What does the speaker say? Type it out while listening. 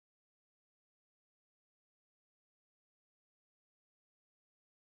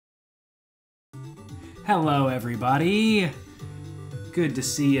Hello, everybody. Good to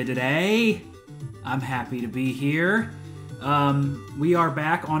see you today. I'm happy to be here. We are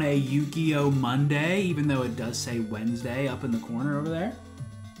back on a Yu-Gi-Oh! Monday, even though it does say Wednesday up in the corner over there.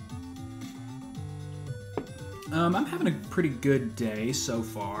 I'm having a pretty good day so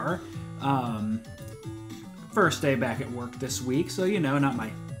far. First day back at work this week, so you know, not my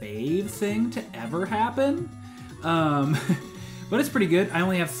fave thing to ever happen. But it's pretty good. I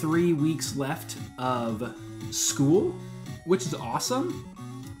only have 3 weeks left of school, which is awesome.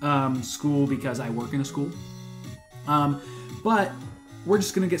 School because I work in a school. But we're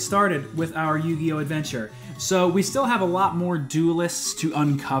just going to get started with our Yu-Gi-Oh! Adventure. So we still have a lot more duelists to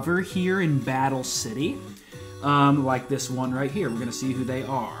uncover here in Battle City. Like this one right here. We're going to see who they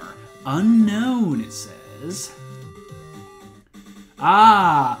are. Unknown, it says.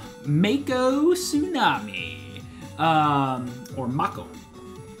 Mako Tsunami. Or Mako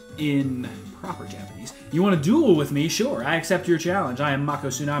in proper Japanese. You want to duel with me? Sure, I accept your challenge. I am Mako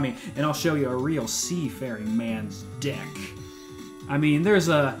Tsunami, and I'll show you a real seafaring man's deck. I mean, there's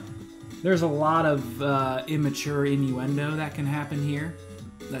a lot of immature innuendo that can happen here.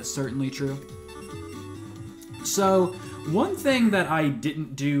 That's certainly true. So, one thing that I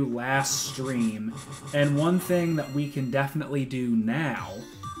didn't do last stream, and one thing that we can definitely do now,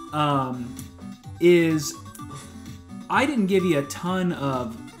 is I didn't give you a ton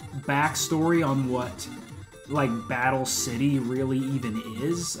of backstory on what, like, Battle City really even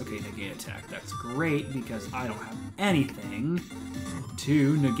is. Okay, negate attack. That's great, because I don't have anything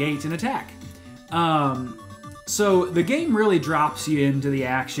to negate an attack. So the game really drops you into the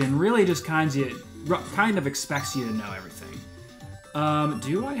action, really just kind of expects you to know everything.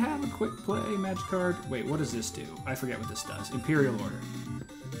 Do I have a quick play magic card? Wait, what does this do? I forget what this does. Imperial Order.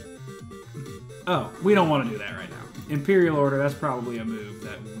 Oh, we don't want to do that right now. Imperial Order, that's probably a move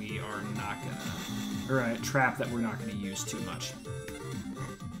that we are not gonna... Or a trap that we're not gonna use too much.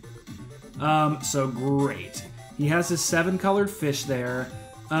 So great. He has his 7-colored fish there.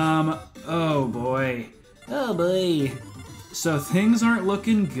 Oh boy. Oh boy. So things aren't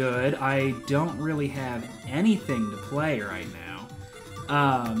looking good. I don't really have anything to play right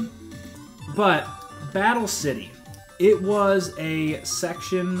now. But Battle City. It was a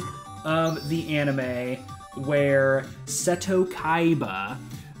section of the anime where Seto Kaiba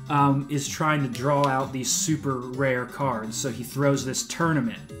is trying to draw out these super rare cards, so he throws this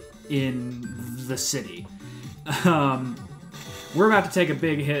tournament in the city. We're about to take a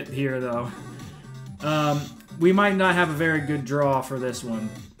big hit here, though. We might not have a very good draw for this one.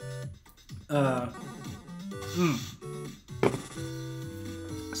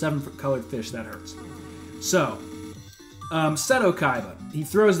 7-colored fish, that hurts. So, Seto Kaiba, he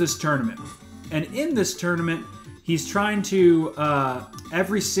throws this tournament. And in this tournament, he's trying to,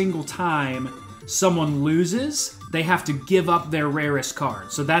 every single time someone loses, they have to give up their rarest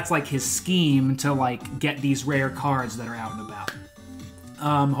card. So that's like his scheme to like get these rare cards that are out and about.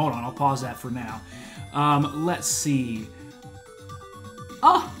 Hold on, I'll pause that for now. Let's see.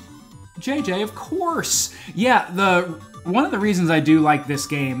 Oh, JJ, of course. Yeah, one of the reasons I do like this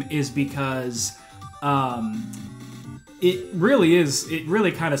game is because, it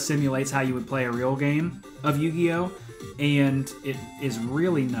really kind of simulates how you would play a real game of Yu-Gi-Oh! And it is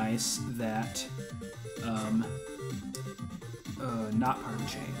really nice that, not Pardon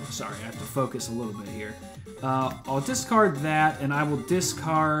Chain. Sorry, I have to focus a little bit here. I'll discard that, and I will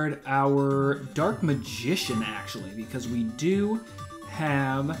discard our Dark Magician, actually, because we do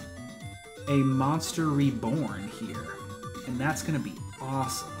have a Monster Reborn here. And that's going to be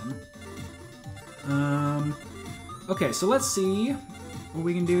awesome. Okay, so let's see what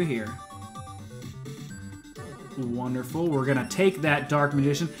we can do here. Wonderful. We're going to take that Dark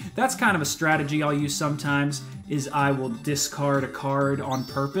Magician. That's kind of a strategy I'll use sometimes, is I will discard a card on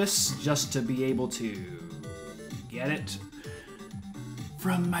purpose just to be able to get it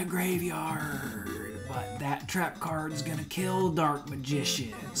from my graveyard. But that trap card's going to kill Dark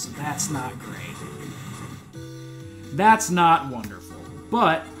Magician, so that's not great. That's not wonderful.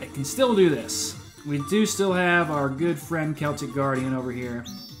 But I can still do this. We do still have our good friend Celtic Guardian over here,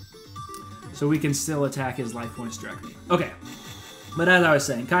 so we can still attack his life points directly. Okay, but as I was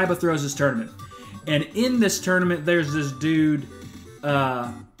saying, Kaiba throws this tournament, and in this tournament, there's this dude,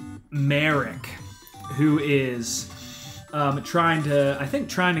 Merrick, who is trying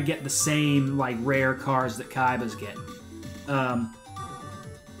to get the same like rare cards that Kaiba's getting.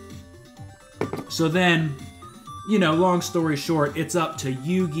 So then, you know, long story short, it's up to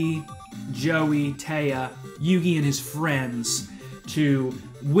Yugi, Joey, Taya, Yugi and his friends to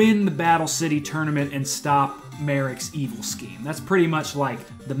win the Battle City tournament and stop Merrick's evil scheme. That's pretty much like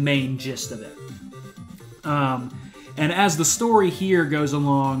the main gist of it. And as the story here goes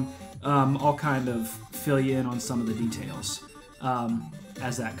along, I'll kind of fill you in on some of the details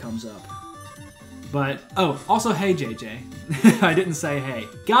as that comes up. But, oh, also, hey, JJ. I didn't say hey.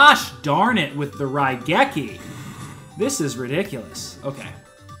 Gosh darn it with the Raigeki. This is ridiculous. Okay.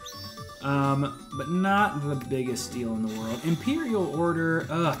 But not the biggest deal in the world. Imperial Order,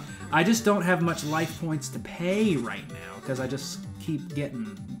 I just don't have much life points to pay right now because I just keep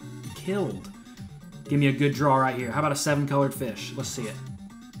getting killed. Give me a good draw right here. How about a 7-colored fish? Let's see it.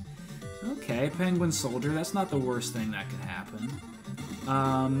 Okay, Penguin Soldier. That's not the worst thing that could happen.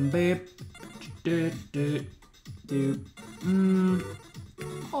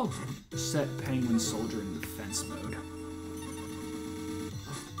 I'll set Penguin Soldier in defense mode.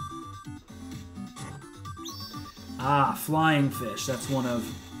 Ah, Flying Fish. That's one of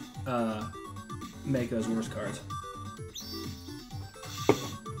Mako's worst cards.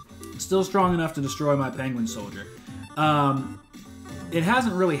 Still strong enough to destroy my Penguin Soldier. It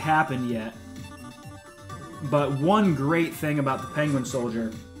hasn't really happened yet, but one great thing about the Penguin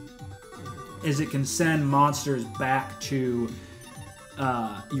Soldier is it can send monsters back to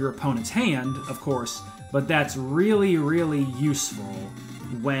your opponent's hand, of course, but that's really, really useful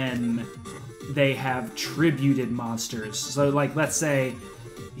when they have tributed monsters. So, like, let's say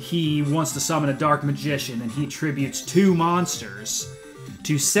he wants to summon a Dark Magician and he tributes 2 monsters.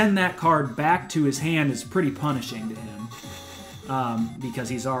 To send that card back to his hand is pretty punishing to him because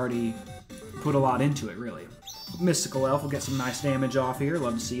he's already put a lot into it, really. Mystical Elf will get some nice damage off here.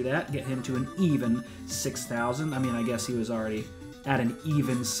 Love to see that. Get him to an even 6,000. I mean, I guess he was already at an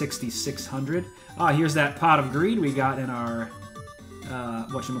even 6,600. Ah, here's that Pot of Greed we got in our,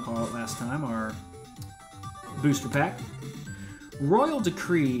 whatchamacallit last time, our booster pack. Royal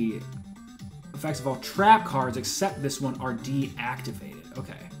Decree. Effects of all trap cards except this one are deactivated.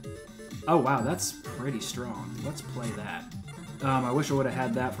 Okay. Oh, wow, that's pretty strong. Let's play that. I wish I would have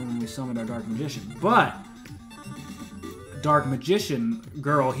had that from when we summoned our Dark Magician. But Dark Magician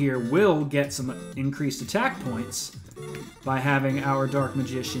girl here will get some increased attack points by having our Dark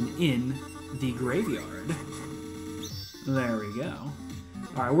Magician in the graveyard. There we go.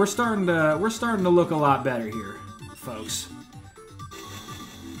 All right, we're starting to look a lot better here, folks.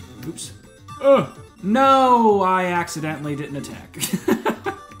 Oops. Oh no! I accidentally didn't attack.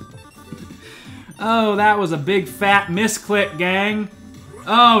 Oh, that was a big fat misclick, gang.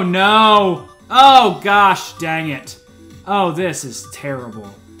 Oh no! Oh gosh, dang it! Oh, this is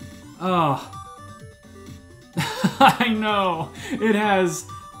terrible. Oh. I know. It has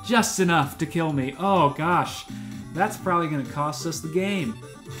just enough to kill me. Oh, gosh. That's probably going to cost us the game.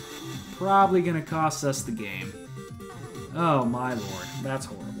 Probably going to cost us the game. Oh, my lord. That's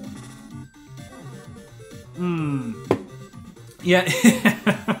horrible. Yeah.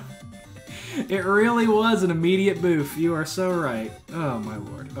 It really was an immediate boof. You are so right. Oh, my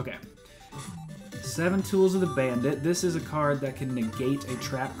lord. Okay. 7 Tools of the Bandit. This is a card that can negate a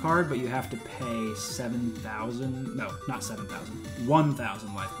trap card, but you have to pay 7,000. No, not 7,000.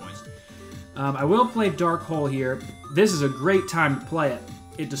 1,000 life points. I will play Dark Hole here. This is a great time to play it.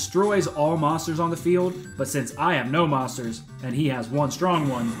 It destroys all monsters on the field, but since I have no monsters, and he has one strong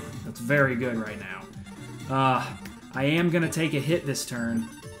one, that's very good right now. I am going to take a hit this turn.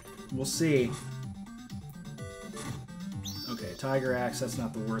 We'll see. Okay, Tiger Axe, that's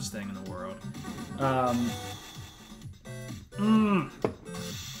not the worst thing in the world.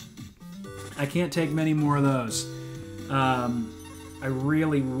 I can't take many more of those. I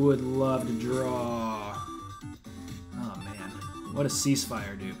really would love to draw... Oh, man. What does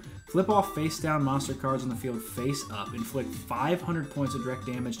Ceasefire do? Flip off face-down monster cards on the field face-up. Inflict 500 points of direct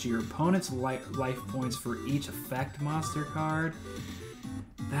damage to your opponent's life points for each effect monster card.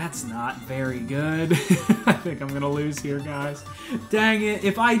 That's not very good. I think I'm going to lose here, guys. Dang it.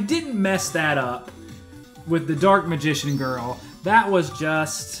 If I didn't mess that up with the Dark Magician girl, that was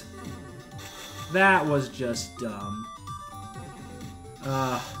just dumb.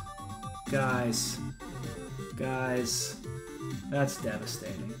 Guys, that's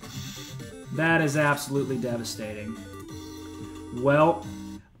devastating. That is absolutely devastating. Well,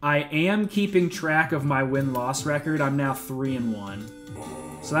 I am keeping track of my win-loss record. I'm now 3-1.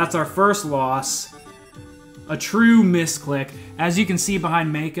 So that's our first loss. A true misclick. As you can see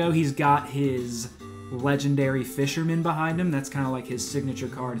behind Mako, he's got his Legendary Fisherman behind him. That's kind of like his signature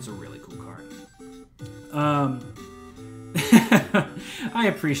card. It's a really cool card. I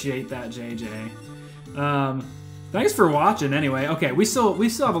appreciate that, JJ. Thanks for watching anyway. Okay, we still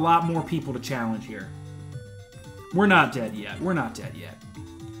have a lot more people to challenge here. We're not dead yet. We're not dead yet.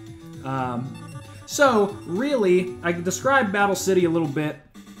 So, really, I can describe Battle City a little bit.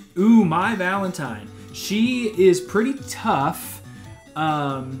 Ooh, My Valentine. She is pretty tough.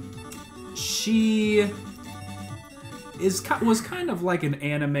 She was kind of like an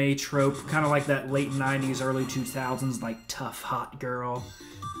anime trope, kind of like that late 90s, early 2000s, like tough, hot girl,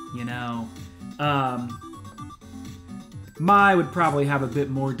 you know. Mai would probably have a bit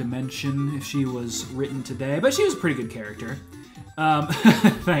more dimension if she was written today, but she was a pretty good character.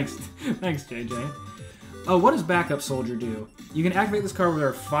 Thanks, JJ. Oh, what does Backup Soldier do? You can activate this card when there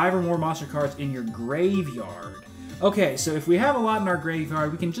are 5 or more monster cards in your graveyard. Okay, so if we have a lot in our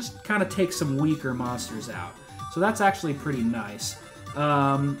graveyard, we can just kind of take some weaker monsters out. So that's actually pretty nice.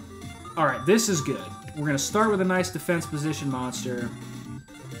 Alright, this is good. We're going to start with a nice defense position monster.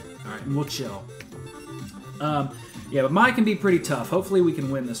 Alright, and we'll chill. Yeah, but Mai can be pretty tough. Hopefully we can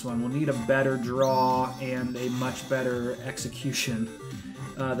win this one. We'll need a better draw and a much better execution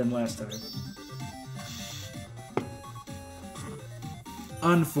than last time.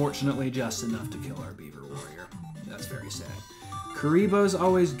 Unfortunately, just enough to kill our Beaver Warrior. That's very sad. Karibo's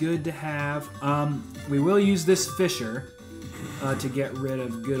always good to have. We will use this Fisher to get rid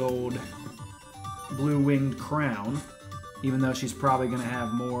of good old Blue-Winged Crown, even though she's probably going to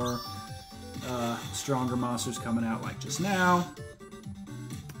have more stronger monsters coming out like just now.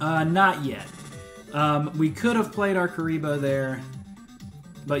 Not yet. We could have played our Karibo there,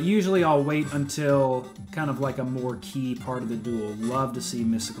 but usually I'll wait until kind of like a more key part of the duel. Love to see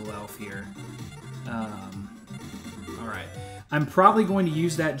Mystical Elf here. Alright. I'm probably going to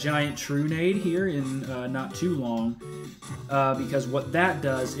use that giant Trunade here in not too long, because what that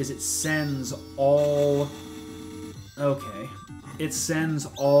does is it sends all... Okay. It sends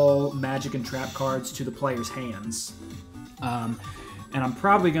all magic and trap cards to the player's hands. And I'm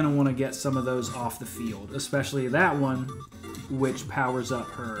probably going to want to get some of those off the field, especially that one, which powers up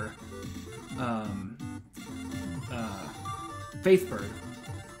her Faith Bird.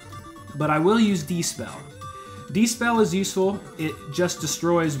 But I will use D-Spell. D-Spell is useful. It just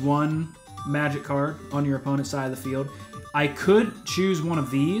destroys one magic card on your opponent's side of the field. I could choose one of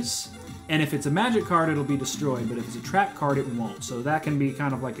these, and if it's a magic card, it'll be destroyed, but if it's a trap card, it won't. So that can be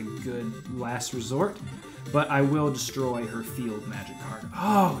kind of like a good last resort, but I will destroy her field magic card.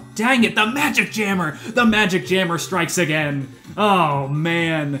 Oh, dang it, the Magic Jammer! The Magic Jammer strikes again! Oh,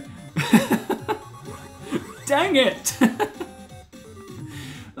 man. Dang it!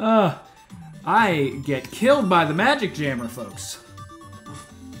 I get killed by the Magic Jammer, folks.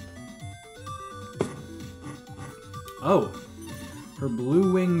 Oh, her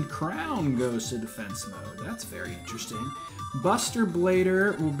Blue-Winged Crown goes to defense mode. That's very interesting. Buster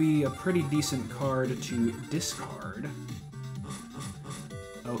Blader will be a pretty decent card to discard.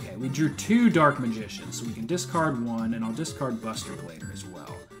 Okay, we drew 2 Dark Magicians, so we can discard 1, and I'll discard Buster Blader as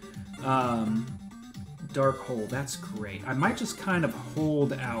well. Dark Hole, that's great. I might just kind of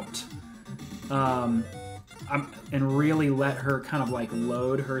hold out and really let her kind of like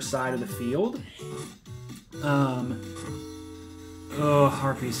load her side of the field. Oh,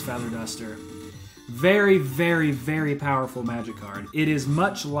 Harpy's Feather Duster. Very, very, very powerful magic card. It is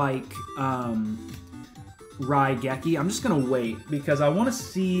much like Raigeki. I'm just going to wait because I want to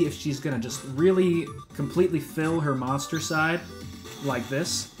see if she's going to just really completely fill her monster side like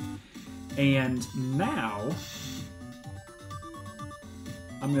this. And now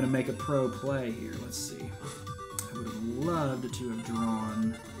I'm going to make a pro play here. Let's see. I would have loved to have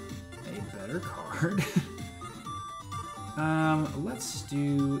drawn a better card. Let's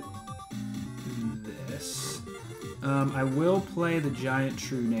do this. I will play the Giant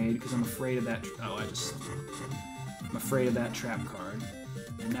Trunade because I'm afraid of that. I'm afraid of that trap card.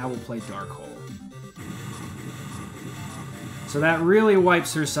 And now we'll play Dark Hole. So that really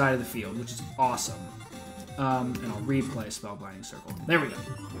wipes her side of the field, which is awesome. And I'll replay Spellbinding Circle. There we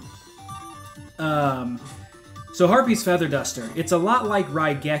go. So Harpy's Feather Duster. It's a lot like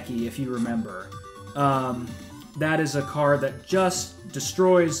Raigeki, if you remember. That is a card that just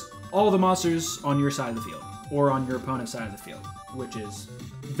destroys all the monsters on your side of the field, or on your opponent's side of the field, which is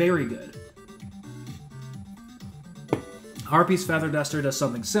very good. Harpy's Feather Duster does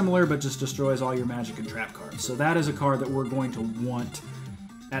something similar, but just destroys all your magic and trap cards. So that is a card that we're going to want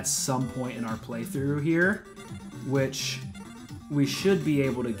at some point in our playthrough here, which we should be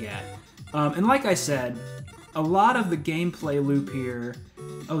able to get. And like I said, a lot of the gameplay loop here...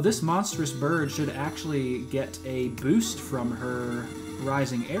 Oh, this monstrous bird should actually get a boost from her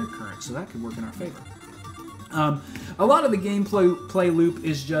Rising Air Current, so that could work in our favor. A lot of the gameplay loop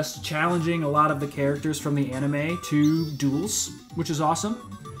is just challenging a lot of the characters from the anime to duels, which is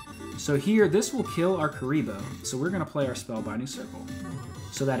awesome. So here, this will kill our Karibo, so we're going to play our Spellbinding Circle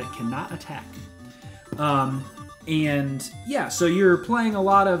so that it cannot attack. And yeah, so you're playing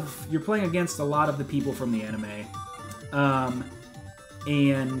against a lot of the people from the anime.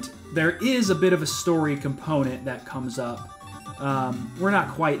 And there is a bit of a story component that comes up. We're not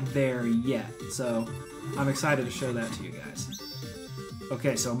quite there yet, so I'm excited to show that to you guys.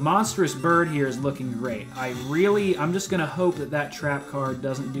 Okay, so Monstrous Bird here is looking great. I'm just gonna hope that that trap card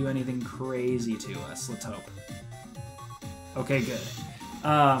doesn't do anything crazy to us. Let's hope. Okay, good.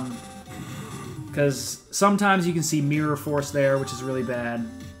 Because sometimes you can see Mirror Force there, which is really bad.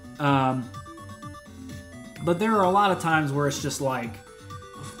 But there are a lot of times where it's just like,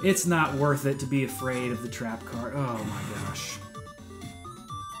 it's not worth it to be afraid of the trap card. Oh my gosh.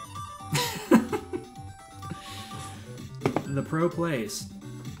 The pro plays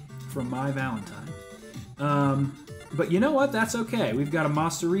from my Valentine. But you know what? That's okay. We've got a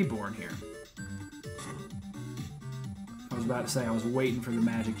Monster Reborn here. I was about to say I was waiting for the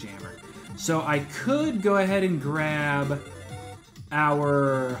Magic Jammer. So I could go ahead and grab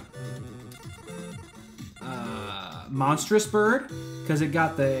our Monstrous Bird, because it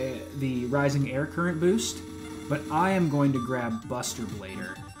got the Rising Air Current boost. But I am going to grab Buster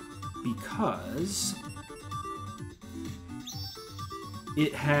Blader, because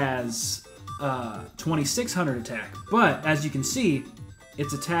it has 2600 attack. But as you can see,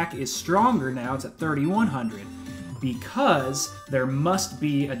 its attack is stronger now. It's at 3100. Because there must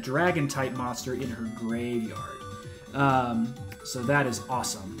be a dragon-type monster in her graveyard. So that is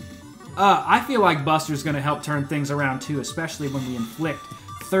awesome. I feel like Buster's going to help turn things around too, especially when we inflict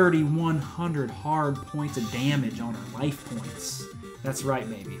 3,100 hard points of damage on her life points. That's right,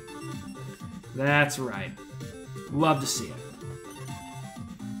 baby. That's right. Love to see it.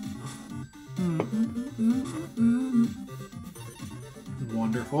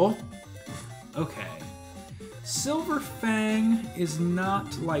 Wonderful. Okay. Silver Fang is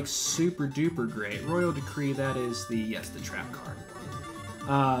not like super duper great. Royal Decree, that is the trap card.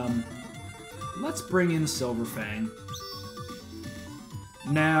 Let's bring in Silver Fang.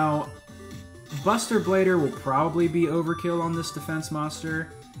 Now, Buster Blader will probably be overkill on this defense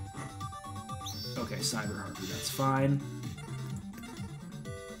monster. Okay, Cyber Harpy, that's fine.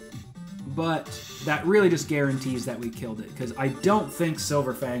 But that really just guarantees that we killed it, because I don't think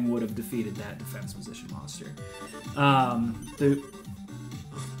Silver Fang would have defeated that defense position monster. I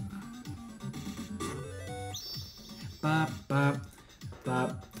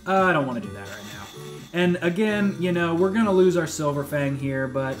don't want to do that right now. And again, you know, we're going to lose our Silver Fang here,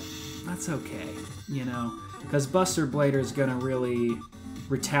 but that's okay, you know, because Buster Blader is going to really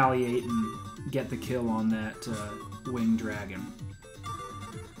retaliate and get the kill on that Winged Dragon.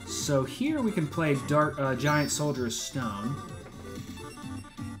 So here we can play Giant Soldier of Stone.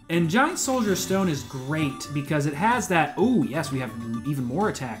 And Giant Soldier of Stone is great because it has that... Oh, yes, we have even more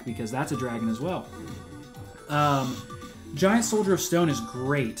attack because that's a dragon as well. Giant Soldier of Stone is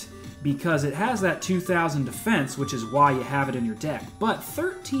great because it has that 2,000 defense, which is why you have it in your deck. But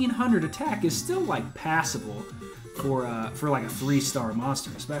 1,300 attack is still, like, passable for like a 3-star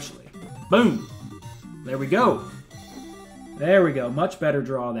monster, especially. Boom! There we go. There we go. Much better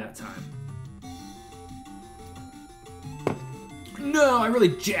draw that time. No, I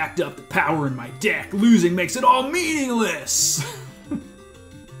really jacked up the power in my deck. Losing makes it all meaningless!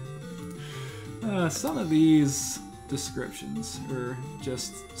 Some of these descriptions, or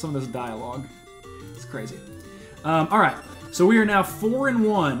just some of this dialogue. It's crazy. Alright, so we are now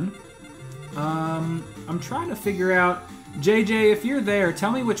 4-1. I'm trying to figure out... JJ, if you're there,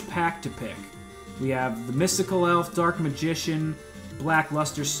 tell me which pack to pick. We have the Mystical Elf, Dark Magician, Black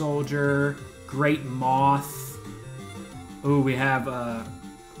Luster Soldier, Great Moth. Ooh, we have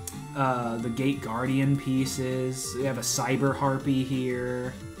the Gate Guardian pieces. We have a Cyber Harpy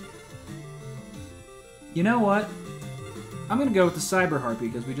here. You know what? I'm going to go with the Cyber Harpy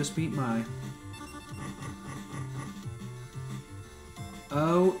because we just beat my...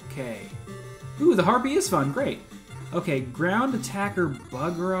 Okay. Ooh, the Harpy is fun. Great. Okay, Ground Attacker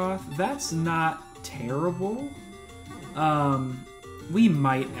Bugroth. That's not terrible. We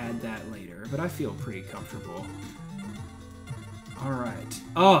might add that later, but I feel pretty comfortable. Alright.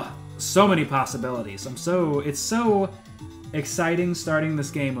 Oh, so many possibilities. It's so exciting starting this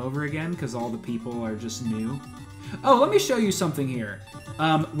game over again because all the people are just new. Oh, let me show you something here.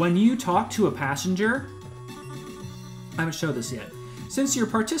 When you talk to a passenger... I haven't showed this yet. Since you're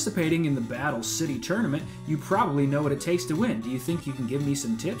participating in the Battle City tournament, you probably know what it takes to win. Do you think you can give me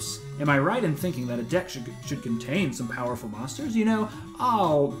some tips? Am I right in thinking that a deck should contain some powerful monsters? You know,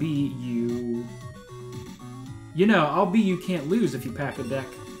 I'll be you... You know, I'll be you can't lose if you pack a deck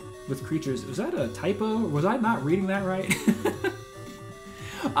with creatures. Was that a typo? Was I not reading that right?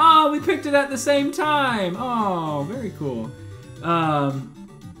 Oh, we picked it at the same time. Oh, very cool.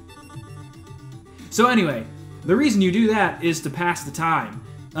 So anyway, the reason you do that is to pass the time.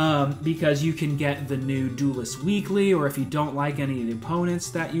 Because you can get the new Duelist Weekly, or if you don't like any of the opponents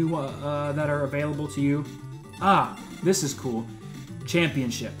that you that are available to you. Ah, this is cool.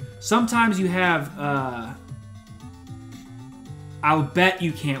 Championship. Sometimes you have. I'll bet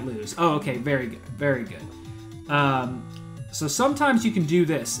you can't lose. Oh, okay, very good, very good. So sometimes you can do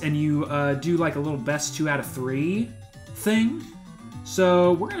this, and you do like a little best 2 out of 3 thing.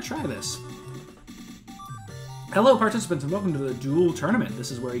 So we're gonna try this. Hello participants and welcome to the Duel Tournament.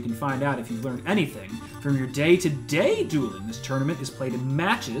 This is where you can find out if you've learned anything from your day-to-day dueling. This tournament is played in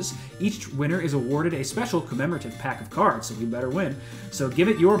matches. Each winner is awarded a special commemorative pack of cards, so we better win. So give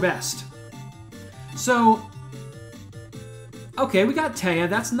it your best. So, okay, we got Taya.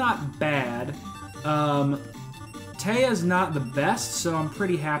 That's not bad. Taya's not the best, so I'm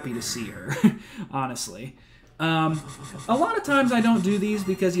pretty happy to see her, honestly. A lot of times I don't do these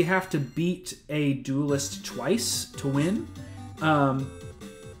because you have to beat a duelist twice to win.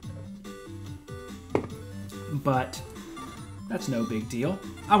 But that's no big deal.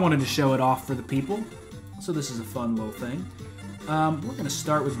 I wanted to show it off for the people, so this is a fun little thing. We're going to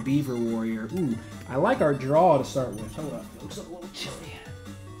start with Beaver Warrior. Ooh, I like our draw to start with. Hold up, folks, I'm a little chilly.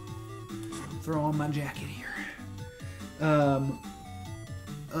 Throw on my jacket here.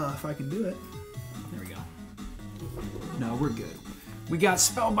 If I can do it. There we go. No, we're good. We got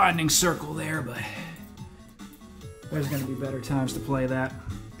Spellbinding Circle there, but there's going to be better times to play that.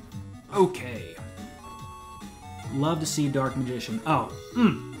 Okay. Love to see Dark Magician. Oh,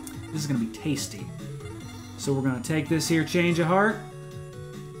 this is going to be tasty. So we're going to take this here, Change of Heart.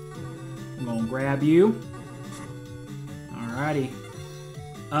 I'm going to grab you. Alrighty.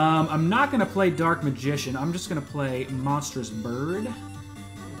 I'm not going to play Dark Magician. I'm just going to play Monstrous Bird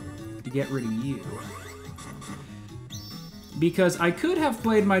to get rid of you. Because I could have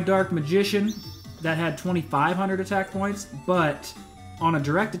played my Dark Magician that had 2,500 attack points, but on a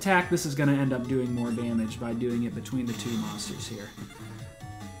direct attack, this is going to end up doing more damage by doing it between the 2 monsters here.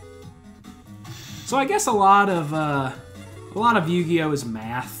 So I guess a lot of Yu-Gi-Oh! Is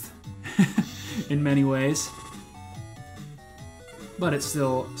math in many ways, but it's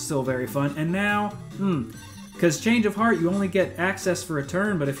still very fun. And now, because Change of Heart, you only get access for a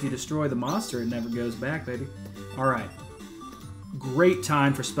turn, but if you destroy the monster, it never goes back, baby. All right. Great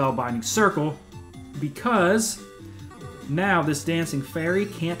time for Spellbinding Circle, because now this Dancing Fairy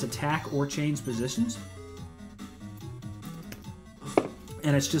can't attack or change positions.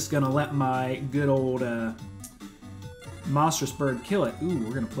 And it's just going to let my good old Monstrous Bird kill it. Ooh,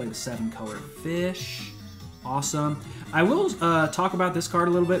 we're going to play the 7-color fish. Awesome. I will talk about this card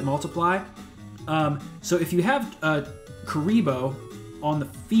a little bit, Multiply. So if you have Karibo on the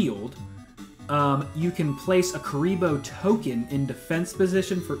field, you can place a Karibo token in defense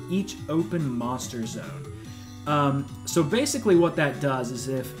position for each open monster zone. So basically what that does is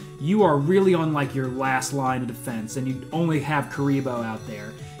if you are really on like your last line of defense and you only have Karibo out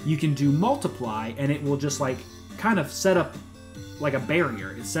there, you can do Multiply and it will just like kind of set up like a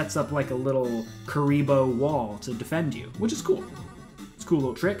barrier. It sets up like a little Karibo wall to defend you, which is cool. It's a cool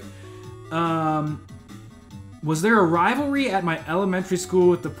little trick. Was there a rivalry at my elementary school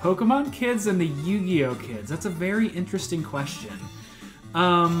with the Pokemon kids and the Yu-Gi-Oh kids? That's a very interesting question.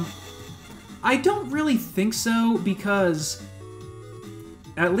 I don't really think so, because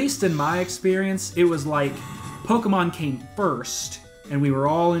at least in my experience, it was like Pokemon came first, and we were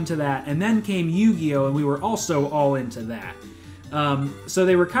all into that, and then came Yu-Gi-Oh, and we were also all into that. So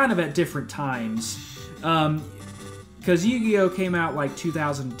they were kind of at different times. Because Yu-Gi-Oh came out like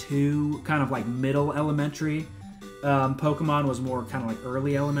 2002, kind of like middle elementary. Pokemon was more kind of like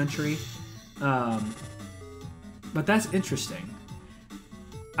early elementary. But that's interesting.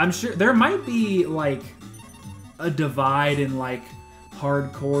 I'm sure there might be like a divide in like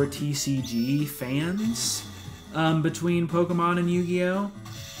hardcore TCG fans between Pokemon and Yu-Gi-Oh.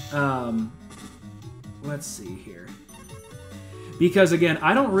 Let's see here. Because again,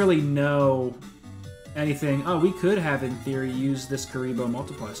 I don't really know anything. Oh, we could have, in theory, used this Karibo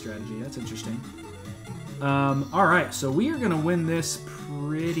Multiply strategy. That's interesting. Alright, so we are going to win this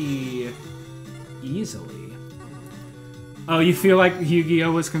pretty easily. Oh, you feel like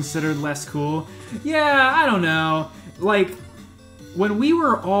Yu-Gi-Oh! Was considered less cool? Yeah, I don't know. Like, when we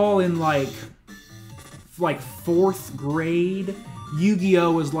were all in, like 4th grade,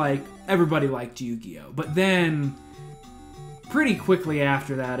 Yu-Gi-Oh! Was like, everybody liked Yu-Gi-Oh! But then, pretty quickly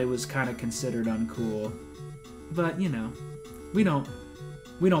after that, it was kind of considered uncool. But, you know, we don't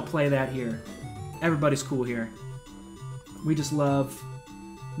play that here. Everybody's cool here. We just love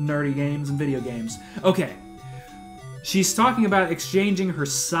nerdy games and video games. Okay. She's talking about exchanging her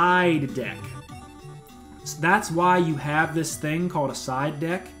side deck. So that's why you have this thing called a side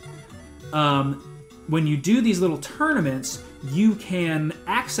deck. When you do these little tournaments, you can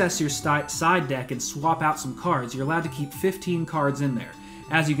access your side deck and swap out some cards. You're allowed to keep 15 cards in there.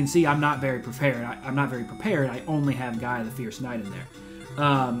 As you can see, I'm not very prepared. I only have Gaia the Fierce Knight in there.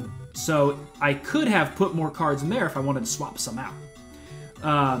 So I could have put more cards in there if I wanted to swap some out.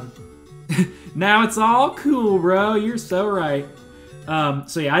 Now it's all cool, bro. You're so right.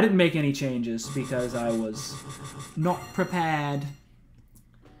 So yeah, I didn't make any changes because I was not prepared.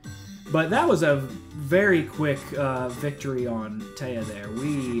 But that was a very quick victory on Taya there.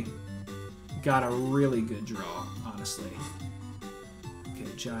 We got a really good draw, honestly. Okay,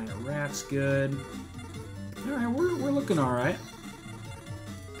 Giant Rat's good. Alright, we're looking alright.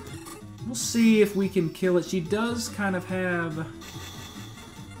 We'll see if we can kill it. She does kind of have...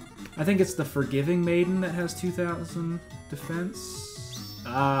 I think it's the Forgiving Maiden that has 2,000 defense.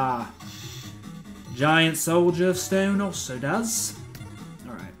 Ah. Giant Soldier of Stone also does.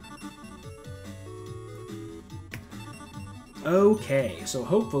 Alright. Okay, so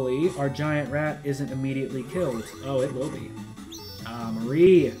hopefully our Giant Rat isn't immediately killed. Oh, it will be.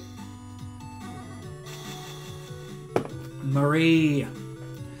 Marie. Marie.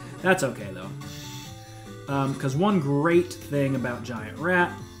 That's okay, though. Because one great thing about Giant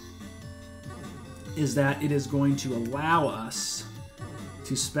Rat is that it is going to allow us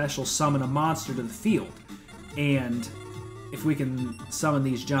to special summon a monster to the field. And if we can summon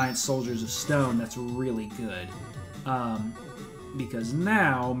these giant soldiers of stone, that's really good. Because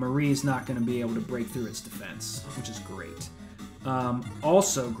now Marie's not going to be able to break through its defense, which is great.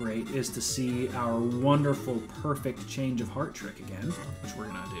 Also great is to see our wonderful, perfect change of heart trick again, which we're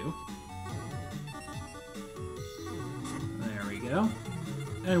going to do. There we go.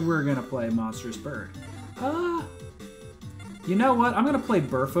 And we're going to play Monstrous Bird. You know what? I'm going to play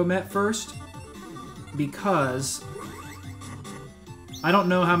Baphomet first, because I don't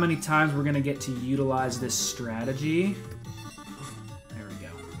know how many times we're going to get to utilize this strategy. There we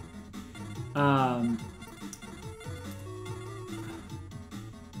go.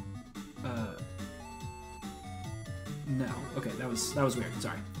 No. Okay, that was weird.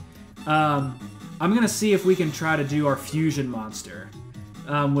 Sorry. I'm going to see if we can try to do our fusion monster.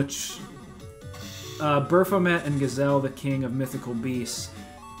 Which Baphomet and Gazelle, the king of mythical beasts,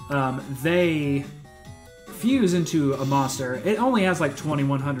 they fuse into a monster. It only has like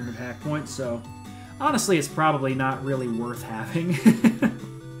 2,100 attack points, so honestly it's probably not really worth having.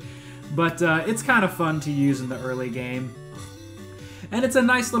 But it's kind of fun to use in the early game. And it's a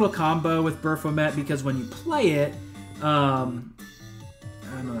nice little combo with Baphomet because when you play it, I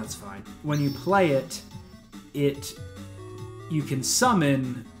know that's fine. When you play it, you can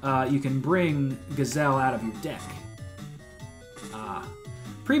summon, you can bring Gazelle out of your deck.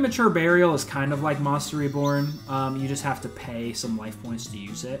 Premature Burial is kind of like Monster Reborn. You just have to pay some life points to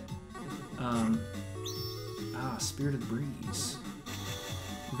use it. Spirit of the Breeze.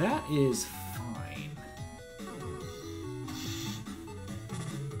 That is fine.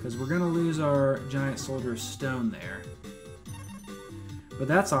 Because we're going to lose our Giant Soldier of Stone there. But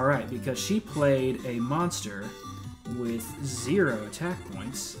that's alright, because she played a monster with 0 attack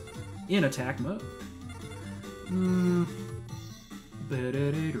points in attack mode. I'm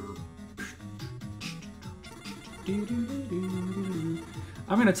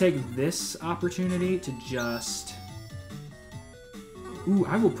going to take this opportunity to just... Ooh,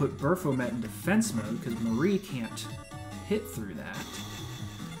 I will put Baphomet in defense mode because Marie can't hit through that.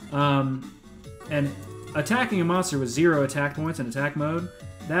 And attacking a monster with 0 attack points in attack mode,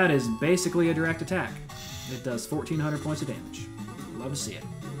 that is basically a direct attack. It does 1,400 points of damage. Love to see it.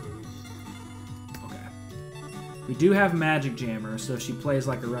 Okay. We do have Magic Jammer, so if she plays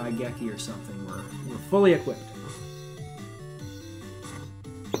like a Raigeki or something, we're fully equipped.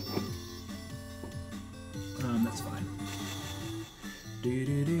 That's fine.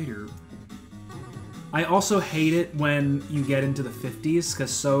 I also hate it when you get into the 50s, because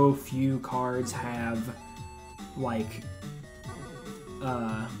so few cards have, like,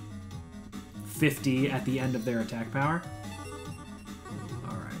 50 at the end of their attack power.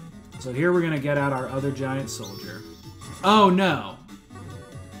 Alright. So here we're going to get out our other giant soldier. Oh, no!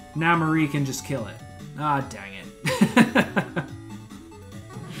 Now Marie can just kill it. Ah, dang it.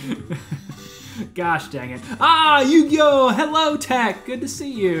 Gosh dang it. Ah, Yu-Gi-Oh! Hello, Tech! Good to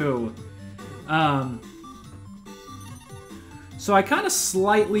see you! So I kind of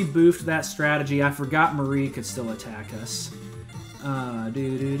slightly boofed that strategy. I forgot Marie could still attack us.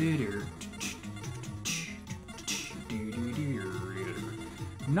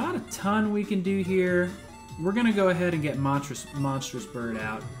 Not a ton we can do here. We're going to go ahead and get Monstrous Bird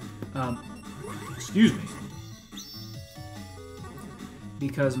out. Excuse me.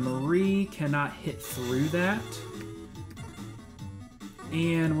 Because Marie cannot hit through that.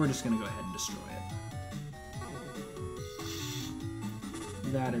 And we're just going to go ahead and destroy it.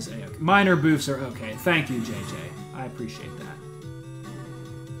 That is A-okay. Minor boofs are okay. Thank you, JJ. I appreciate that.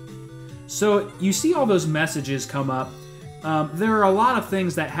 So you see all those messages come up. There are a lot of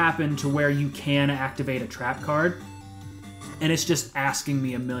things that happen to where you can activate a trap card. And it's just asking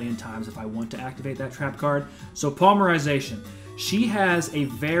me a million times if I want to activate that trap card. So Polymerization. She has a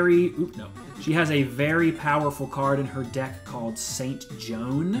very... She has a very powerful card in her deck called Saint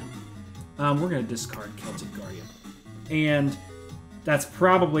Joan. We're going to discard Celtic Guardian. And that's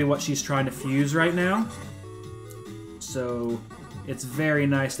probably what she's trying to fuse right now. So it's very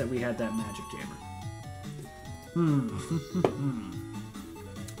nice that we had that Magic Jammer.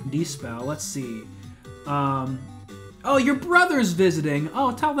 Dispel, let's see. Oh, your brother's visiting.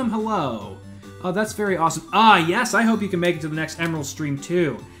 Oh, tell them hello. Oh, that's very awesome. Ah, yes, I hope you can make it to the next Emerald stream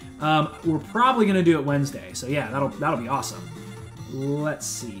too. We're probably going to do it Wednesday, so yeah, that'll be awesome. Let's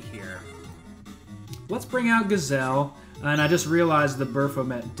see here. Let's bring out Gazelle, and I just realized the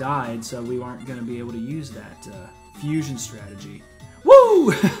Baphomet died, so we aren't going to be able to use that fusion strategy.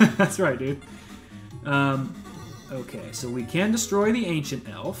 Woo! That's right, dude. Okay, so we can destroy the Ancient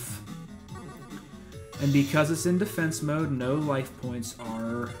Elf, and because it's in defense mode, no life points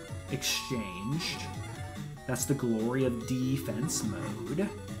are exchanged. That's the glory of defense mode.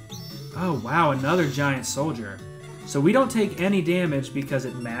 Oh, wow, another giant soldier. So we don't take any damage because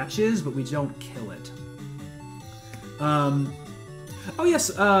it matches, but we don't kill it. Oh,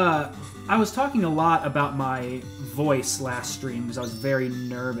 yes, I was talking a lot about my voice last stream because I was very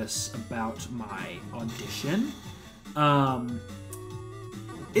nervous about my audition.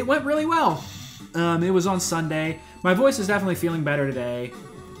 It went really well. It was on Sunday. My voice is definitely feeling better today.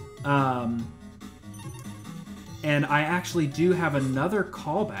 And I actually do have another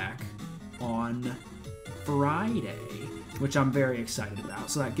callback on Friday, which I'm very excited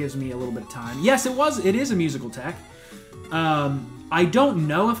about. So that gives me a little bit of time. Yes, it is a musical tech. I don't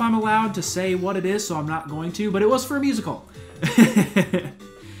know if I'm allowed to say what it is, so I'm not going to, but it was for a musical.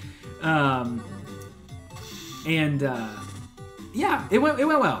 Yeah, it went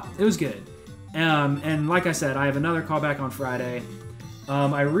well. It was good. And like I said, I have another callback on Friday.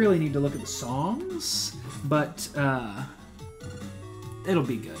 I really need to look at the songs, but it'll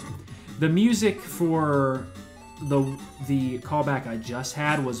be good. The music for the callback I just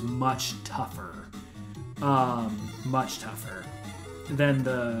had was much tougher than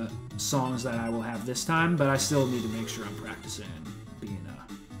the songs that I will have this time, but I still need to make sure I'm practicing and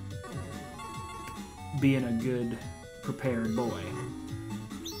being a good prepared boy.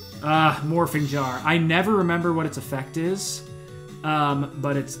 Morphing Jar. I never remember what its effect is,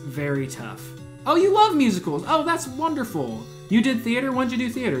 but it's very tough. Oh, you love musicals. Oh, that's wonderful. You did theater? When'd you do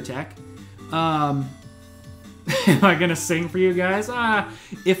theater, Tech? Am I gonna sing for you guys?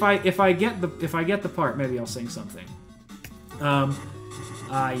 If I get the part, maybe I'll sing something.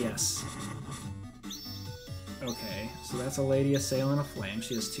 Yes. Okay, so that's a lady assailing a flame.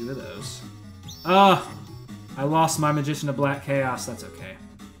 She has 2 of those. I lost my Magician of Black Chaos. That's okay.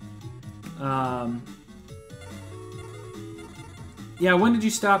 Yeah, when did you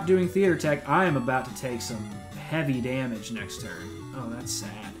stop doing theater tech? I am about to take some heavy damage next turn. Oh, that's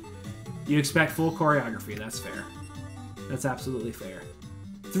sad. You expect full choreography. That's fair. That's absolutely fair.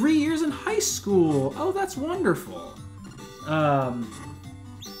 3 years in high school. Oh, that's wonderful.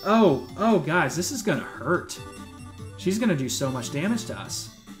 Oh, guys, this is gonna hurt. She's gonna do so much damage to us.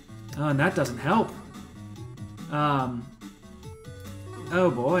 Oh, and that doesn't help. Oh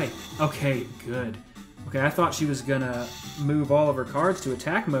boy. Okay, good. Okay, I thought she was gonna move all of her cards to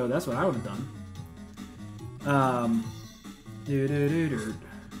attack mode. That's what I would have done.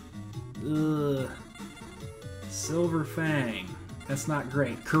 Ugh. Silver Fang. That's not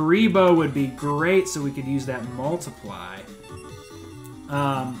great. Karibo would be great, so we could use that multiply.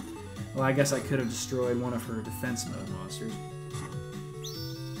 Well, I guess I could have destroyed one of her defense mode monsters.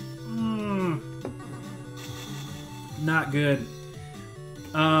 Not good.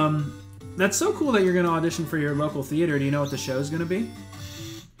 That's so cool that you're going to audition for your local theater. Do you know what the show's going to be?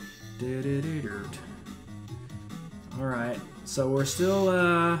 Alright, so we're still,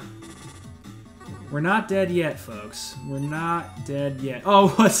 we're not dead yet, folks. We're not dead yet. Oh,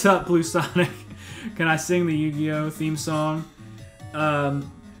 what's up, Blue Sonic? Can I sing the Yu-Gi-Oh! Theme song?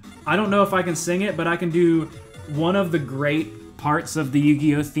 I don't know if I can sing it, but I can do one of the great parts of the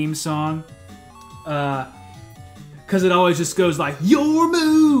Yu-Gi-Oh! Theme song. Because it always just goes like, your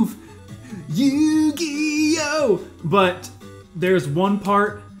move! But there's one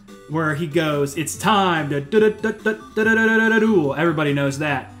part where he goes, "It's time to duel." Everybody knows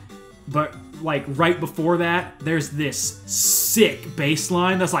that. But like right before that, there's this sick bass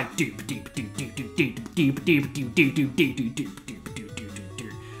line that's like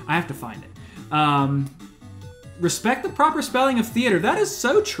I have to find it. Respect the proper spelling of theater. That is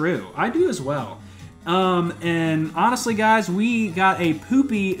so true. I do as well. And honestly, guys, we got a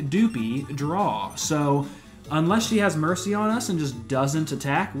poopy doopy draw. So unless she has mercy on us and just doesn't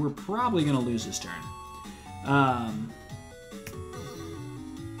attack, we're probably going to lose this turn.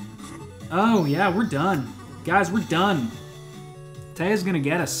 Oh, yeah, we're done. Guys, we're done. Taya's going to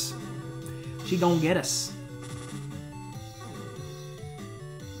get us. She going to get us.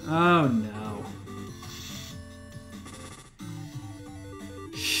 Oh, no.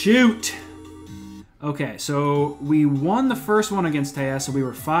 Shoot. Okay, so we won the first one against Taya, so we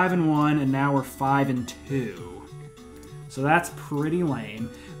were 5-1, and now we're 5-2. So that's pretty lame.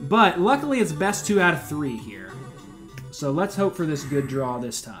 But luckily, it's best 2 out of 3 here. So let's hope for this good draw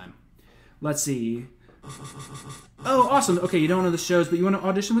this time. Let's see. Oh, awesome. Okay, you don't know the shows, but you want to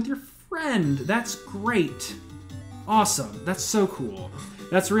audition with your friend. That's great. Awesome. That's so cool.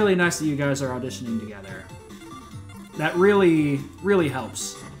 That's really nice that you guys are auditioning together. That really, really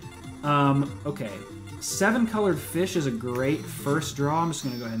helps. Okay. 7-colored fish is a great first draw. I'm just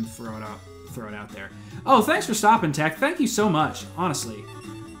going to go ahead and throw it out there. Oh, thanks for stopping, Tech. Thank you so much, honestly.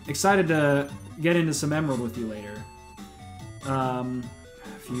 Excited to get into some Emerald with you later.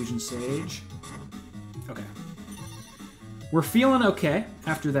 Fusion Sage. Okay. We're feeling okay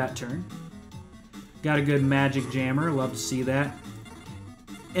after that turn. Got a good Magic Jammer. Love to see that.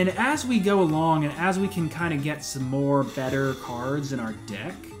 And as we go along, and as we can kind of get some more better cards in our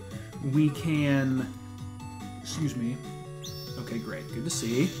deck, we can... Excuse me. Okay, great. Good to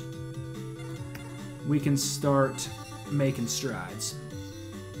see. We can start making strides.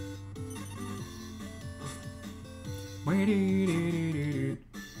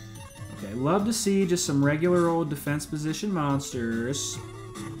 Okay, love to see just some regular old defense position monsters.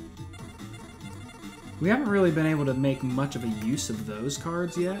 We haven't really been able to make much of a use of those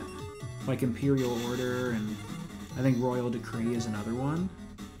cards yet. Like Imperial Order, and I think Royal Decree is another one.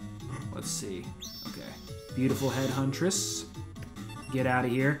 Let's see. Okay. Beautiful Head Huntress. Get out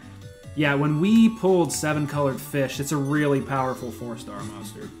of here. Yeah, when we pulled 7-colored fish, it's a really powerful 4-star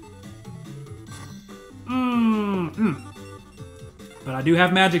monster. But I do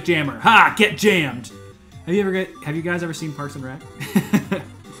have Magic Jammer. Ha! Get jammed! Have you guys ever seen Parks and Rec?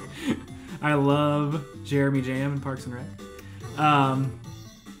 I love Jeremy Jam in Parks and Rec.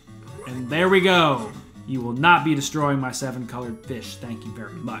 And there we go. You will not be destroying my 7-colored fish. Thank you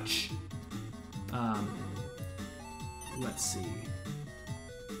very much. Let's see.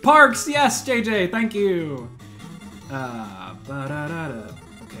 Parks! Yes, JJ! Thank you!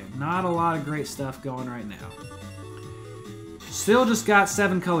 Okay, not a lot of great stuff going right now. Still just got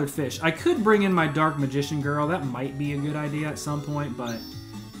 7-colored fish. I could bring in my Dark Magician Girl. That might be a good idea at some point, but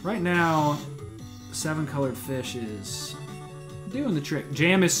right now, 7-colored fish is doing the trick.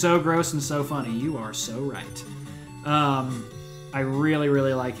 Jam is so gross and so funny. You are so right. I really,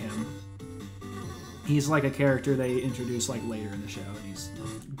 really like him. He's like a character they introduce like later in the show, and he's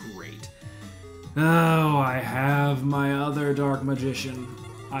great. Oh, I have my other Dark Magician.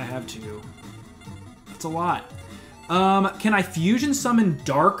 I have 2. That's a lot. Can I fusion summon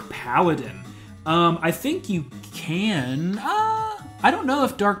Dark Paladin? I think you can. I don't know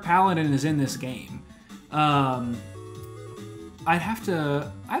if Dark Paladin is in this game. I have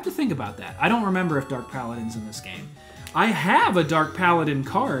to think about that. I don't remember if Dark Paladin's in this game. I have a Dark Paladin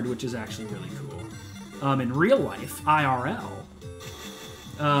card, which is actually really cool. In real life, IRL.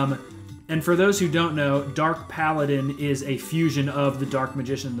 And for those who don't know, Dark Paladin is a fusion of the Dark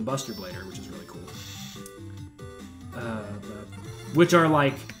Magician and the Buster Blader, which is really cool. Which are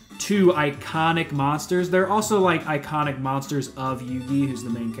like 2 iconic monsters. They're also like iconic monsters of Yugi, who's the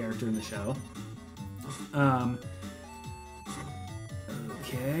main character in the show.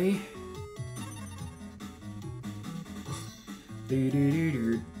 Okay.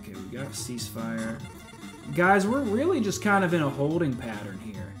 Okay, we got Ceasefire. Guys, we're really just kind of in a holding pattern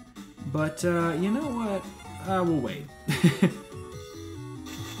here. But, you know what? We'll wait.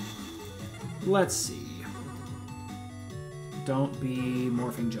 Let's see. Don't be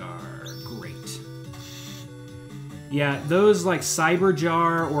Morphing Jar. Great. Yeah, those like Cyber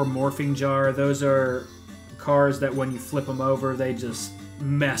Jar or Morphing Jar, those are cards that when you flip them over, they just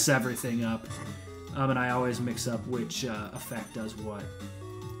mess everything up. And I always mix up which effect does what.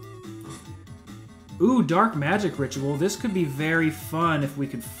 Ooh, Dark Magic Ritual. This could be very fun if we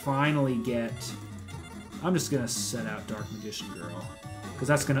could finally get I'm just going to set out Dark Magician Girl, because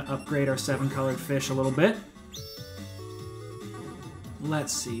that's going to upgrade our 7-colored fish a little bit.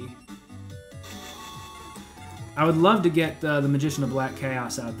 Let's see. I would love to get the Magician of Black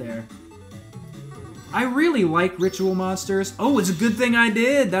Chaos out there. I really like ritual monsters. Oh, it's a good thing I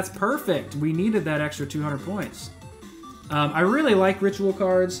did. That's perfect. We needed that extra 200 points. I really like ritual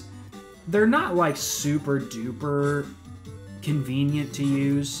cards. They're not like super duper convenient to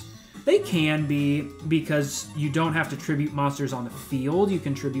use. They can be, because you don't have to tribute monsters on the field. You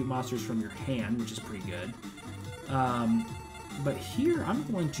can tribute monsters from your hand, which is pretty good. But here I'm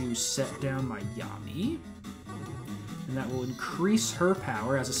going to set down my Yami, and that will increase her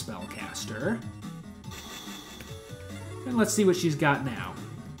power as a spellcaster. And let's see what she's got now.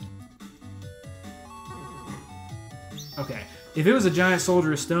 Okay, if it was a giant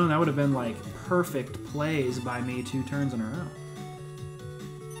soldier of stone, that would have been like perfect plays by me 2 turns in a row.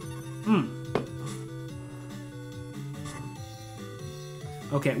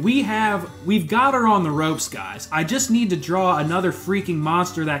 Okay, we've got her on the ropes, guys. I just need to draw another freaking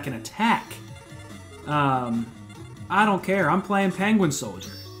monster that can attack. I don't care. I'm playing Penguin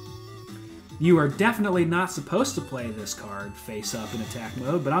Soldier. You are definitely not supposed to play this card face up in attack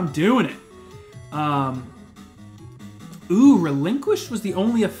mode, but I'm doing it. Ooh, Relinquish was the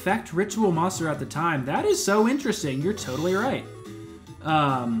only effect ritual monster at the time. That is so interesting. You're totally right.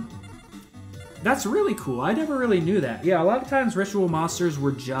 That's really cool. I never really knew that. Yeah, a lot of times ritual monsters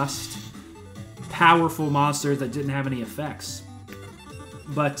were just powerful monsters that didn't have any effects.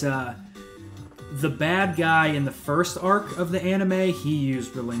 But the bad guy in the first arc of the anime, he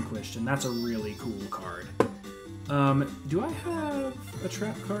used Relinquished, and that's a really cool card. Do I have a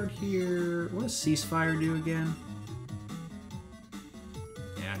trap card here? What does Ceasefire do again?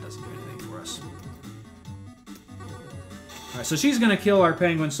 Yeah, it doesn't do anything for us. Alright, so she's going to kill our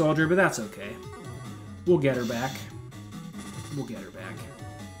Penguin Soldier, but that's okay. We'll get her back. We'll get her back.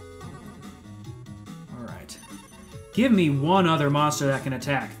 Alright. Give me one other monster that can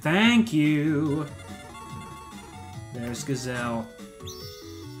attack. Thank you! There's Gazelle.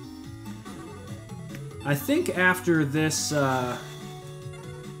 I think after this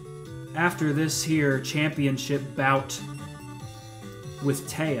here championship bout with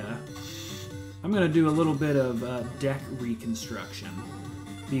Taya, I'm going to do a little bit of deck reconstruction,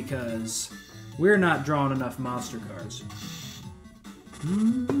 because we're not drawing enough monster cards.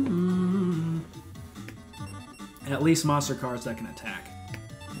 At least monster cards that can attack.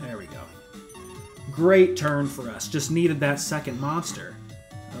 There we go. Great turn for us. Just needed that second monster.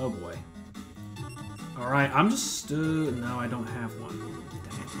 Oh boy. Alright, I'm just... no, I don't have one.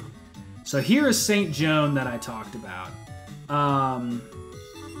 Dang it. So here is St. Joan that I talked about.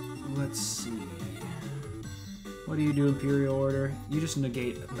 Let's see. What do you do, Imperial Order? You just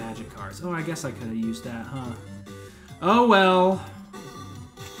negate magic cards. Oh, I guess I could have used that, huh? Oh, well.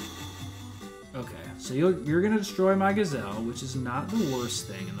 Okay, so you're going to destroy my Gazelle, which is not the worst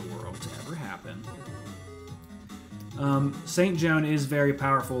thing in the world to ever happen. St. Joan is very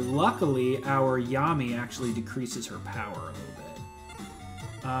powerful. Luckily, our Yami actually decreases her power a little bit.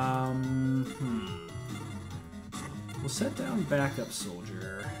 We'll set down Backup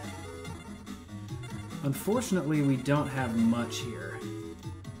Soldier. Unfortunately, we don't have much here.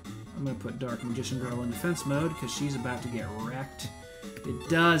 I'm going to put Dark Magician Girl in defense mode because she's about to get wrecked. It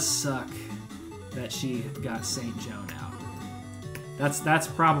does suck that she got St. Joan out. That's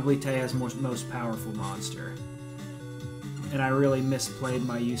probably Taya's most powerful monster. And I really misplayed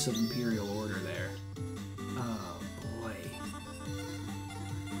my use of Imperial Order there. Oh, boy.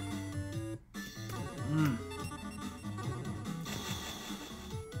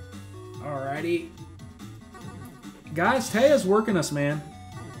 Alrighty. Guys, Taya's working us, man.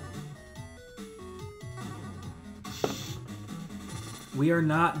 We are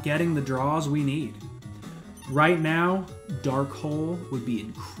not getting the draws we need. Right now, Dark Hole would be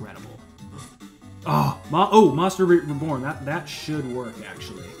incredible. Oh, Monster Reborn. That should work,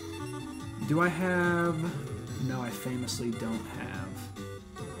 actually. Do I have... No, I famously don't have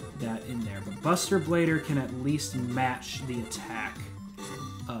that in there. But Buster Blader can at least match the attack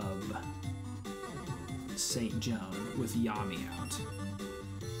of St. Joan with Yami out.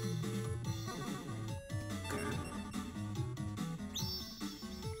 Okay.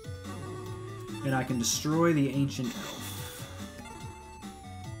 And I can destroy the Ancient Elf.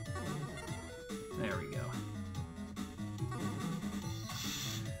 There we go.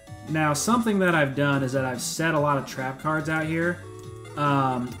 Now, something that I've done is that I've set a lot of trap cards out here.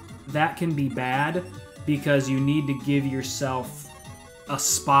 That can be bad because you need to give yourself a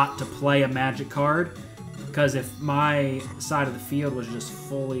spot to play a magic card. Because if my side of the field was just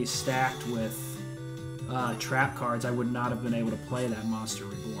fully stacked with trap cards, I would not have been able to play that Monster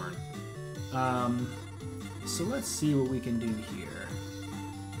Reborn. So let's see what we can do here.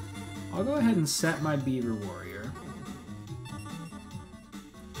 I'll go ahead and set my Beaver Warrior.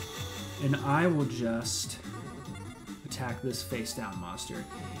 And I will just attack this face-down monster.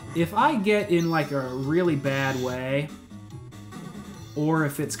 If I get in like a really bad way, or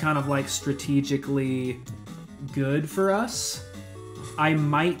if it's kind of like strategically good for us, I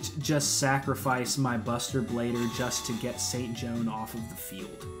might just sacrifice my Buster Blader just to get St. Joan off of the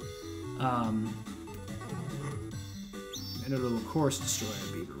field. And it'll of course destroy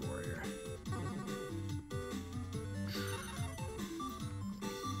a Beaver Warrior.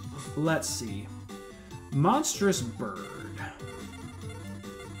 Let's see. Monstrous Bird.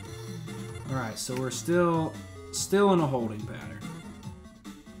 Alright, so we're still in a holding pattern.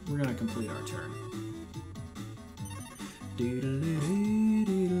 We're gonna complete our turn.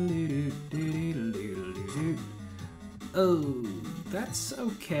 Oh, that's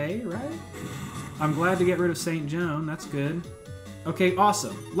okay, right? I'm glad to get rid of St. Joan. That's good. Okay,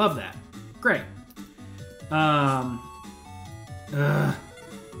 awesome. Love that. Great.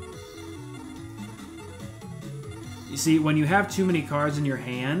 You see, when you have too many cards in your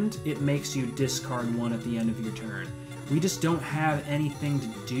hand, it makes you discard one at the end of your turn. We just don't have anything to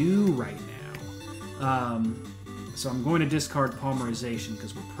do right now. So I'm going to discard Polymerization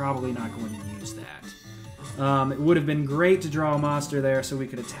because we're probably not going to use that. It would have been great to draw a monster there so we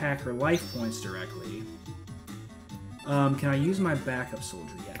could attack her life points directly. Can I use my backup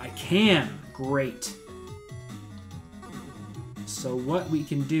soldier yet? I can! Great. So what we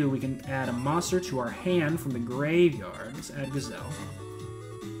can do, we can add a monster to our hand from the graveyard. Let's add Gazelle.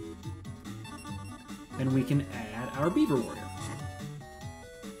 And we can add our Beaver Warrior.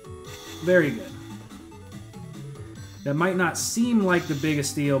 Very good. That might not seem like the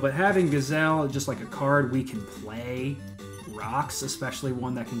biggest deal, but having Gazelle, just like a card we can play, rocks, especially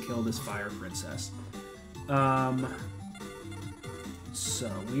one that can kill this Fire Princess. So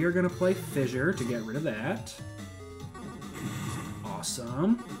we are going to play Fissure to get rid of that.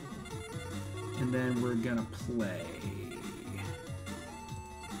 Awesome. And then we're going to play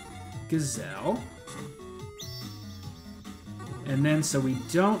Gazelle. And then, so we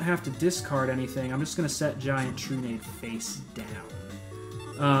don't have to discard anything, I'm just going to set Giant Trunade face down.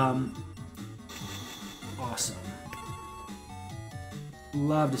 Awesome.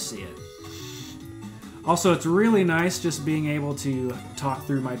 Love to see it. Also, it's really nice just being able to talk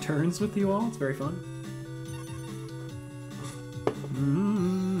through my turns with you all. It's very fun.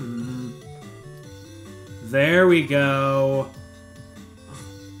 There we go.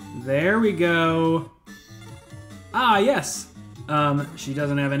 There we go. Ah, yes. She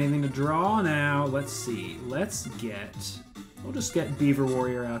doesn't have anything to draw now. Let's see. We'll just get Beaver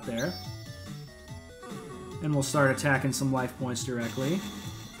Warrior out there. And we'll start attacking some life points directly.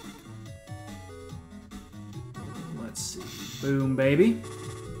 Let's see. Boom, baby.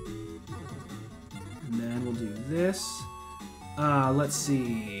 And then we'll do this. Let's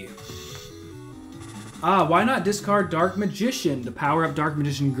see. Why not discard Dark Magician to power up Dark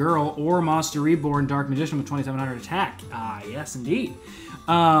Magician Girl or Monster Reborn Dark Magician with 2700 attack? Yes, indeed.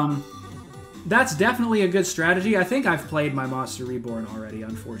 That's definitely a good strategy. I think I've played my Monster Reborn already,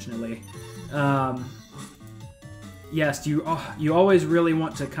 unfortunately. Yes, you always really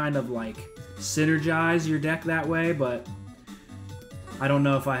want to kind of like synergize your deck that way, but I don't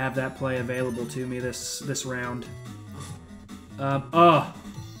know if I have that play available to me this round.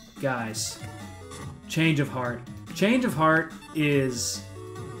 Guys. Change of Heart. Change of Heart is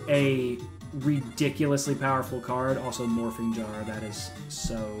a ridiculously powerful card. Also, Morphing Jar. That is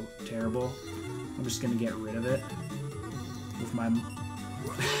so terrible. I'm just going to get rid of it with my...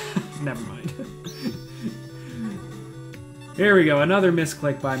 Never mind. Here we go. Another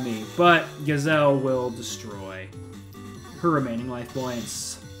misclick by me. But Gazelle will destroy her remaining life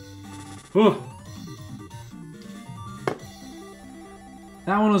points. Whew.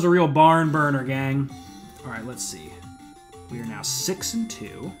 That one was a real barn burner, gang. Alright, let's see. We are now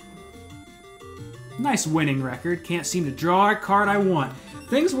 6-2. Nice winning record. Can't seem to draw a card I want.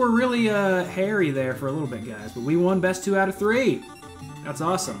 Things were really hairy there for a little bit, guys, but we won best 2 out of 3. That's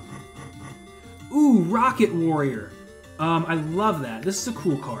awesome. Ooh, Rocket Warrior. I love that. This is a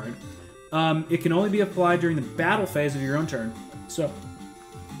cool card. It can only be applied during the battle phase of your own turn. So,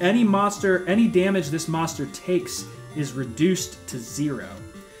 any damage this monster takes is reduced to 0.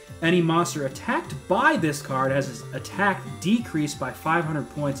 Any monster attacked by this card has its attack decreased by 500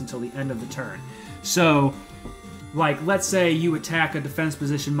 points until the end of the turn. So, like, let's say you attack a defense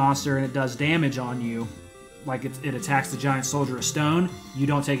position monster and it does damage on you, like it attacks the Giant Soldier of Stone, you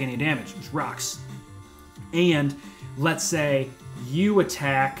don't take any damage, which rocks. and let's say you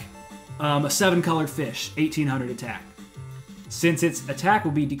attack a 7-colored fish, 1800 attack. Since its attack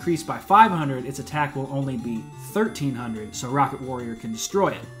will be decreased by 500, its attack will only be 1300, so Rocket Warrior can destroy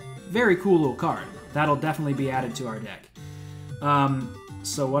it. Very cool little card. That'll definitely be added to our deck.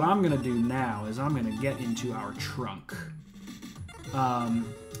 So what I'm going to do now is I'm going to get into our trunk.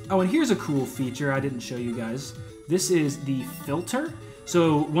 Oh, and here's a cool feature I didn't show you guys. This is the filter.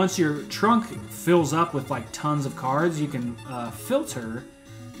 So once your trunk fills up with like tons of cards, you can filter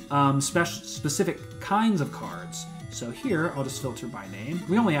specific kinds of cards. So here, I'll just filter by name.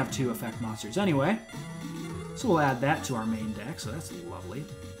 We only have 2 effect monsters anyway, so we'll add that to our main deck, so that's lovely.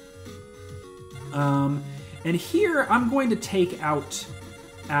 And here, I'm going to take out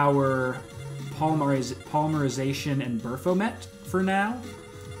our Polymerization and Berfomet for now.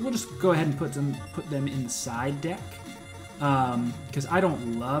 We'll just go ahead and put them in the side deck, because I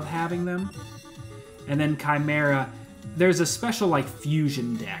don't love having them. And then Chimera, there's a special like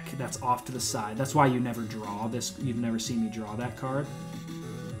fusion deck that's off to the side. That's why you never draw this. You've never seen me draw that card.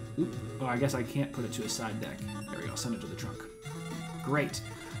 Oop. Oh, I guess I can't put it to a side deck. There we go. Send it to the trunk. Great.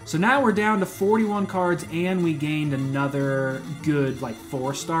 So now we're down to 41 cards, and we gained another good like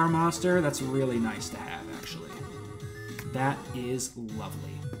 4-star monster. That's really nice to have, actually. That is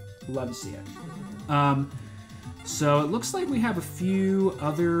lovely. Love to see it. So it looks like we have a few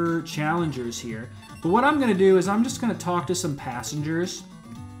other challengers here. But what I'm going to do is I'm just going to talk to some passengers.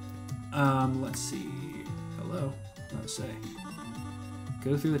 Let's see. Hello. Let's say.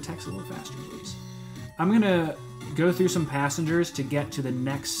 Go through the text a little faster, please. I'm going to go through some passengers to get to the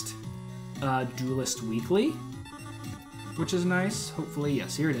next Duelist Weekly, which is nice. Hopefully,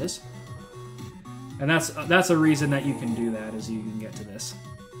 yes, here it is. And that's a reason that you can do that, is you can get to this.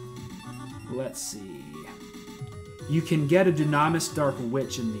 Let's see. You can get a Dunamis Dark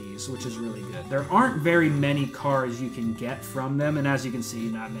Witch in these, which is really good. There aren't very many cards you can get from them, and as you can see,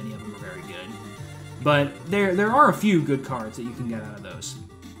 not many of them are very good. But there are a few good cards that you can get out of those.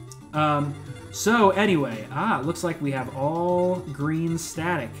 So anyway, looks like we have all green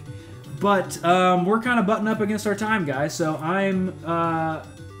static. But we're kind of butting up against our time, guys, so I'm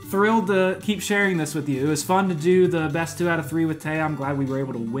thrilled to keep sharing this with you. It was fun to do the best 2 out of 3 with Tay. I'm glad we were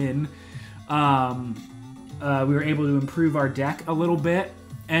able to win. We were able to improve our deck a little bit,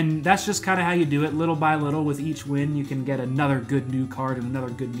 and that's just kind of how you do it. Little by little, with each win, you can get another good new card and another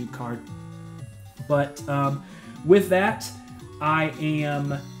good new card. But with that, I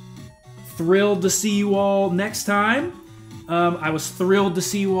am thrilled to see you all next time. I was thrilled to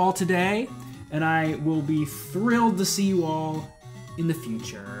see you all today, and I will be thrilled to see you all in the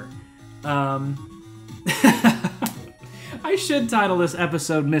future. I should title this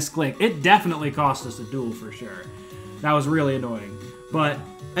episode Misclick. It definitely cost us a duel for sure. That was really annoying. But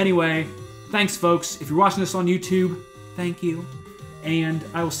anyway, thanks folks. If you're watching this on YouTube, thank you. And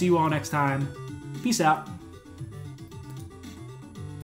I will see you all next time. Peace out.